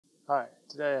Hi,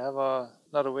 today I have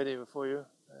another video for you.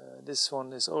 This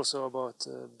one is also about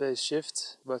base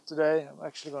shift, but today I'm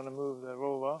actually going to move the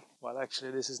rover. Well,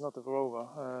 actually this is not a rover,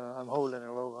 I'm holding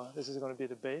a rover. This is going to be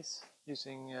the base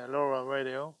using LoRa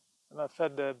radio, and I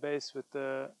fed the base with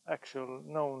the actual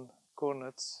known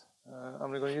coordinates.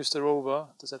 I'm going to use the rover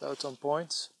to set out some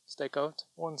points, stake out.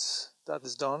 Once that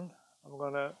is done, I'm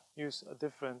going to use a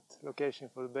different location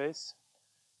for the base,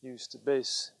 use the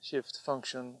base shift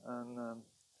function and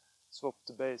swap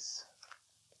the base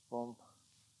from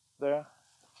there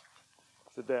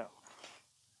to there,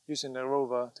 using the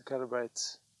rover to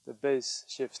calibrate the base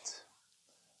shift.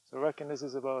 So I reckon this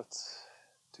is about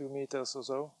 2 meters or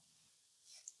so.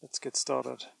 Let's get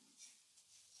started.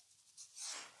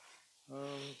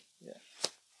 Yeah.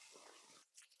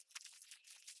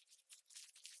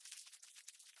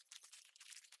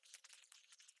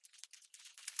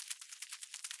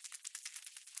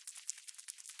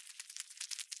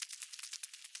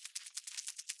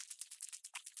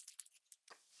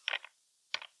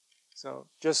 So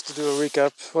just to do a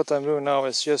recap, what I'm doing now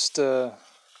is just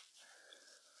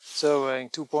surveying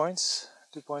 2 points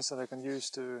that I can use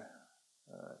to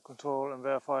control and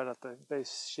verify that the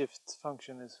base shift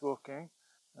function is working.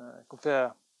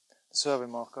 Compare the survey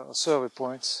marker or survey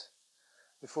points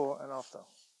before and after.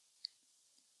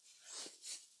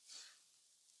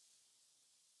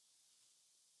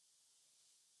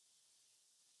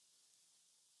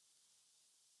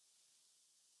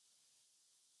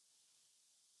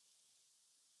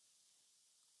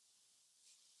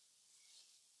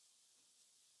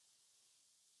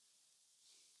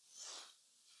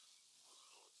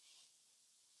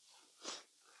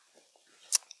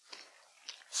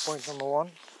 Point number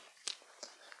 1,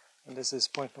 and this is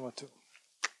point number 2.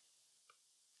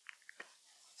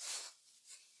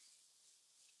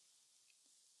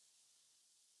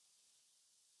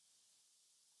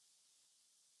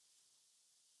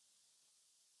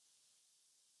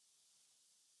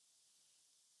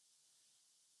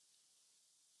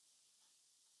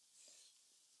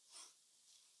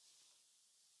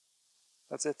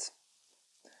 That's it.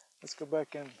 Let's go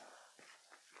back and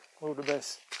move the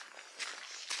base.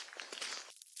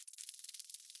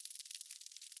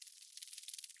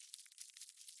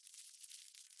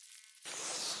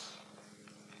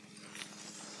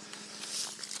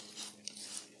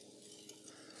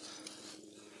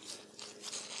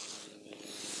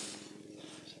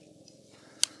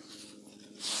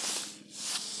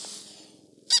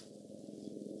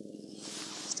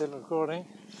 Still recording.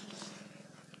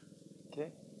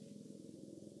 Okay.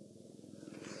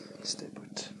 Stay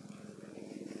put.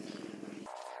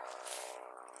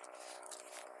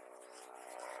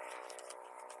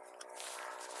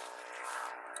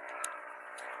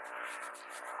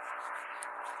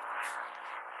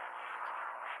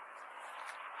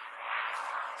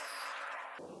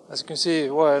 As you can see,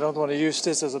 why I don't want to use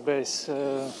this as a base.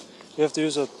 You have to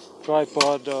use a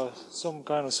tripod or some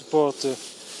kind of support to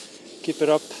keep it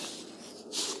up.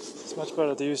 It's much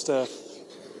better to use the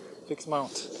fixed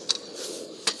mount.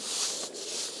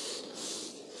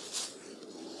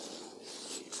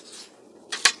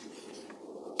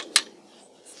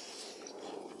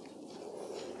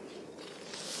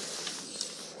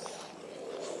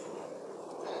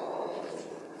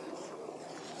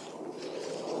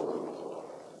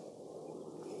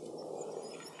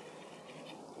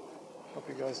 Hope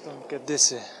you guys don't get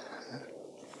dizzy.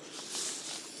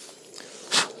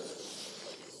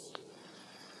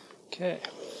 Okay.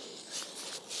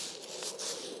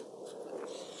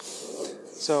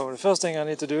 So the first thing I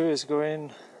need to do is go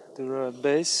in to the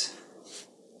base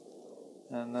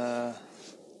and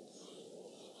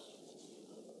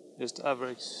just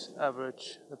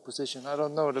average the position. I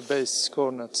don't know the base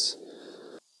coordinates.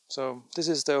 So this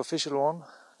is the official one.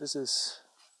 This is,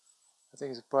 I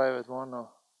think it's a private one or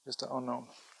just an unknown.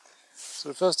 So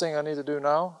the first thing I need to do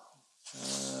now,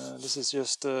 this is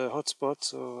just a hotspot,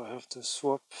 so I have to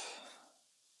swap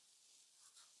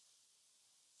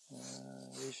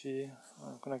Wi-Fi.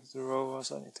 I'm connected to the rover,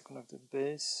 so I need to connect the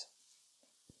base.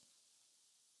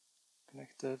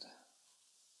 Connected.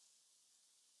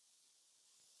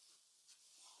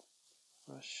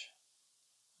 Brush.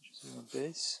 Which is my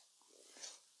base.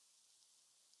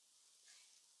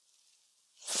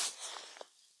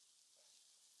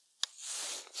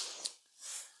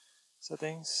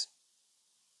 Settings.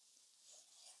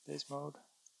 Base mode.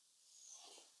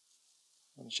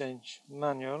 I'm going to change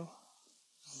manual.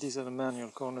 These are the manual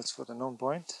coordinates for the known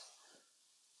point.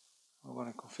 I'm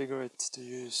going to configure it to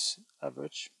use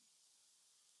average.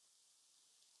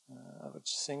 Average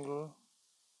single.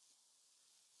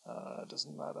 It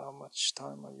doesn't matter how much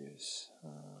time I use.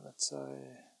 Let's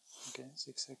say Okay,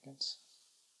 6 seconds.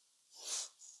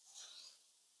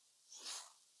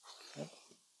 Yep.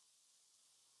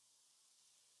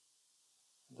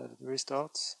 Let it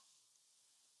restart.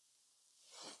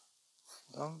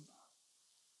 Done.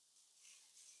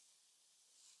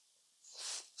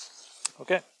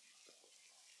 Okay.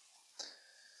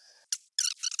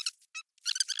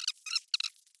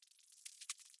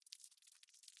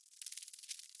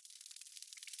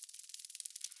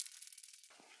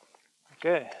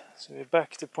 Okay, so we're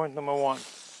back to point number 1.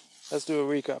 Let's do a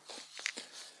recap.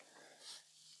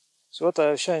 So what I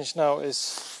have changed now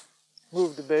is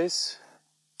move the base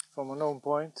from a known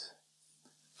point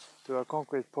to a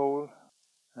concrete pole.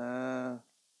 I'm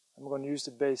going to use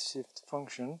the base shift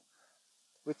function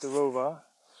with the rover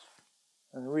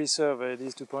and resurvey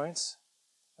these 2 points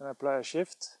and apply a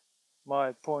shift.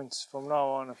 My points from now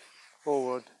on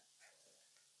forward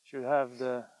should have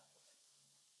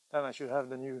then I should have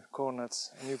the new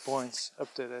coordinates and new points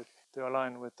updated to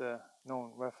align with the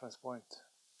known reference point.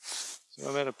 So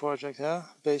I made a project here,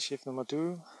 base shift number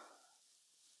 2.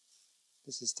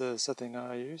 This is the setting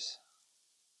I use.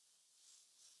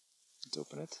 Let's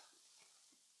open it.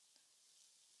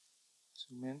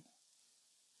 Zoom in.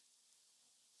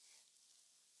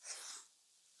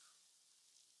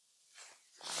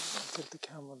 Tilt the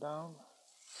camera down.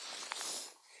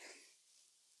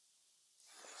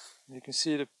 And you can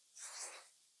see the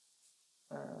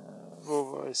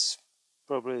rover is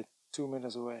probably 2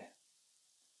 meters away.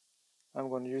 I'm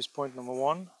going to use point number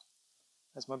 1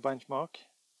 as my benchmark.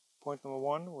 Point number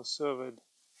 1 was surveyed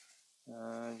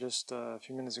just a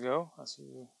few minutes ago, as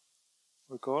you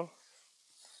recall.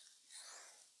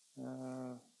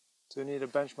 So you need a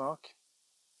benchmark,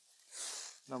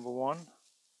 number 1,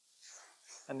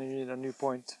 and you need a new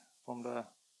point from the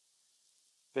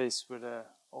base with the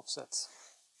offsets.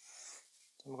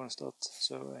 So I'm going to start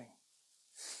surveying.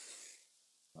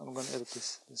 I'm going to edit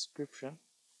this description.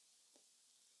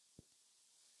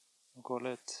 I'll call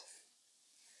it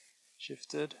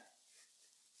shifted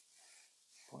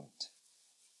point.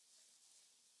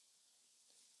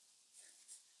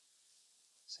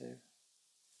 Save.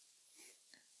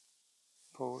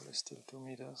 Pole is still 2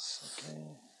 meters. Okay.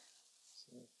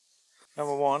 Save.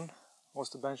 Number 1 was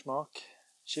the benchmark.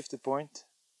 Shifted point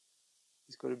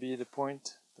is going to be the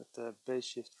point that the base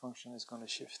shift function is going to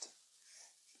shift.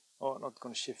 Or not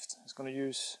going to shift. It's going to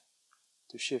use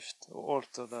to shift or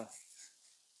alter the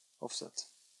offset.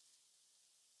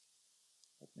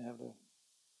 Let me have the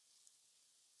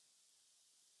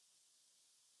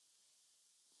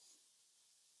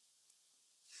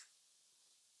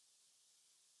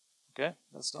okay,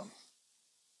 that's done.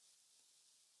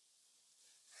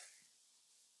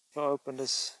 If I open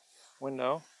this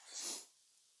window,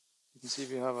 you can see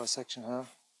we have a section here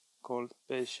called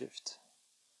base shift.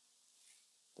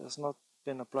 There's not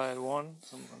been applied 1,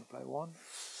 so I'm going to apply 1.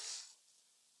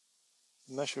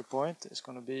 The measure point is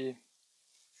going to be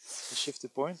the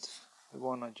shifted point, the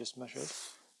one I just measured.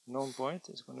 The known point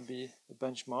is going to be the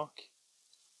benchmark,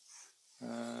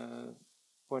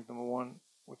 point number 1,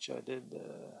 which I did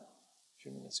a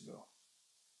few minutes ago.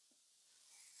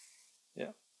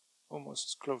 Yeah,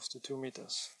 almost close to 2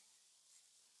 meters.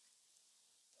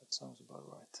 That sounds about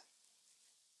right.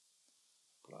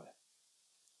 Apply.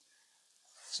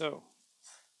 So,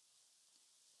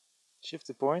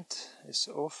 shifted point is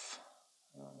off.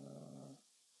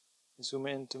 Zoom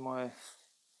into my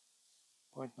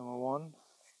point number 1.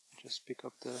 Just pick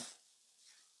up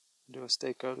do a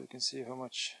stakeout. You can see how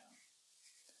much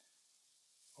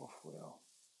off we are.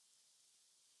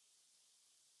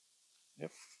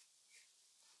 Yep.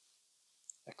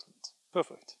 Excellent.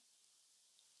 Perfect.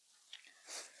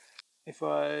 If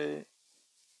I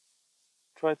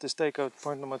try to stake out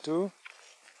point number 2,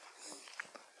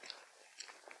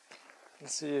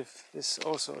 let's see if this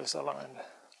also is aligned.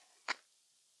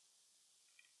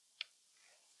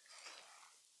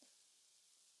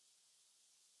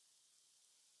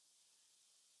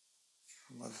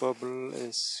 My bubble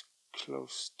is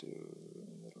close to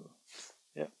the middle.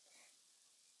 Yeah.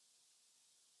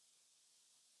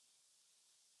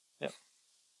 Yeah.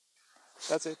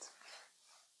 That's it.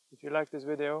 If you like this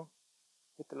video,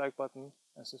 hit the like button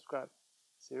and subscribe.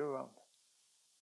 See you around.